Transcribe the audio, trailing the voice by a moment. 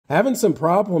Having some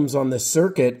problems on this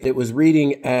circuit. It was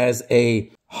reading as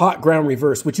a hot ground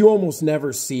reverse, which you almost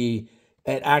never see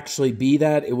it actually be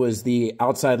that. It was the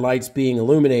outside lights being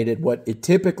illuminated. What it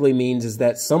typically means is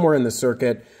that somewhere in the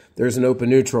circuit, there's an open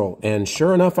neutral. And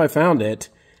sure enough, I found it.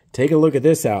 Take a look at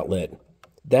this outlet.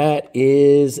 That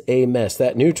is a mess.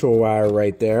 That neutral wire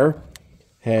right there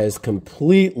has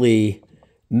completely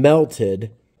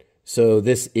melted. So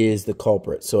this is the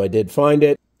culprit. So I did find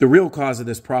it. The real cause of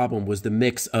this problem was the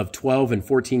mix of 12 and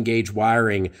 14 gauge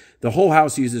wiring. The whole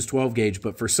house uses 12 gauge,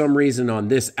 but for some reason on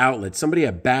this outlet, somebody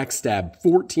had backstabbed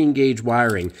 14 gauge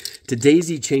wiring to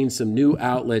daisy chain some new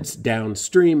outlets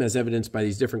downstream, as evidenced by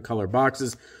these different color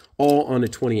boxes, all on a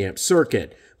 20 amp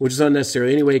circuit, which is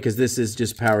unnecessary anyway because this is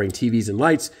just powering TVs and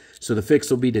lights. So the fix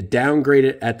will be to downgrade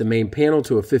it at the main panel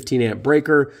to a 15 amp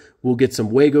breaker. We'll get some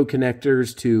Wago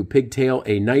connectors to pigtail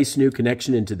a nice new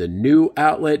connection into the new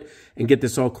outlet and get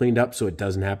this all cleaned up so it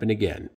doesn't happen again.